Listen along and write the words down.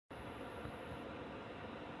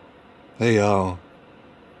Hey y'all,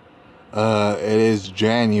 it is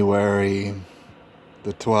January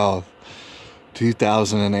the 12th,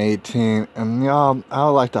 2018, and y'all, I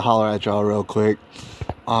would like to holler at y'all real quick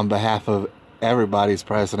on behalf of everybody's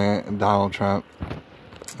president, Donald Trump.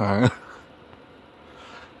 Alright.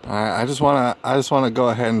 I just wanna go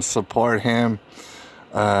ahead and support him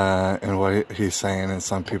in what he's saying, and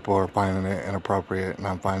some people are finding it inappropriate, and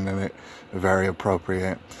I'm finding it very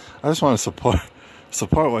appropriate. I just want to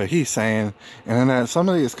support what he's saying, and in some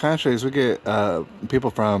of these countries we get people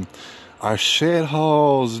from our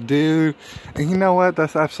shitholes, dude. And you know what?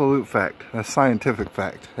 That's absolute fact. That's scientific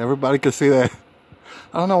fact. Everybody can see that.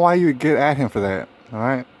 I don't know why you would get at him for that. All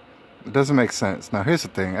right. It doesn't make sense. Now, here's the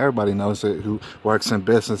thing. Everybody knows it who works in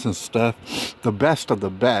business and stuff. The best of the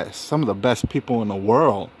best, some of the best people in the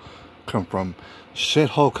world come from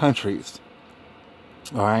shithole countries.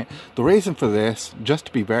 All right. The reason for this, just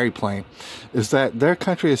to be very plain, is that their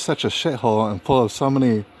country is such a shithole and full of so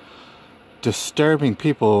many disturbing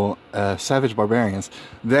people, savage barbarians,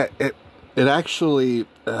 that it actually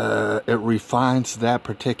it refines that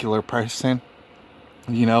particular person.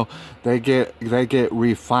 You know, they get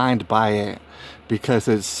refined by it because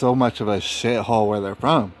it's so much of a shithole where they're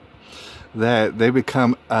from that they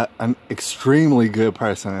become an extremely good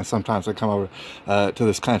person, and sometimes they come over to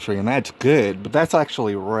this country, and that's good, but that's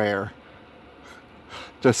actually rare.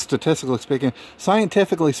 Just statistically speaking,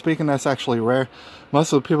 scientifically speaking, that's actually rare.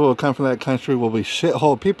 Most of the people who come from that country will be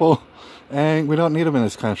shithole people, and we don't need them in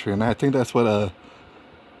this country. And I think that's what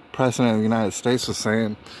President of the United States was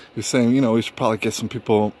saying. He's saying, you know, we should probably get some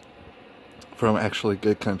people from actually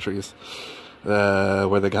good countries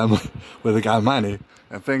where they got money.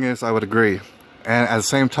 And the thing is, I would agree. And at the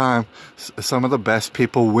same time, some of the best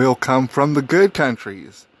people will come from the good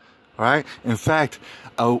countries. Right? In fact,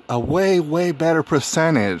 a way better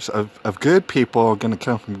percentage of good people are going to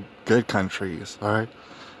come from good countries. All right?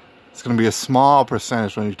 It's going to be a small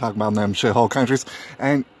percentage when you talk about them shithole countries.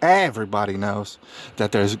 And everybody knows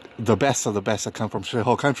that there's the best of the best that come from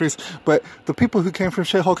shithole countries. But the people who came from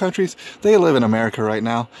shithole countries, they live in America right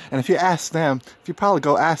now. And if you ask them, if you probably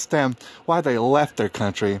go ask them why they left their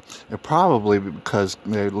country, it probably because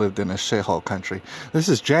they lived in a shithole country. This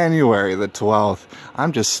is January the 12th.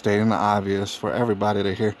 I'm just stating the obvious for everybody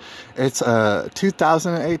to hear. It's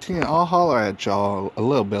 2018. I'll holler at y'all a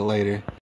little bit later.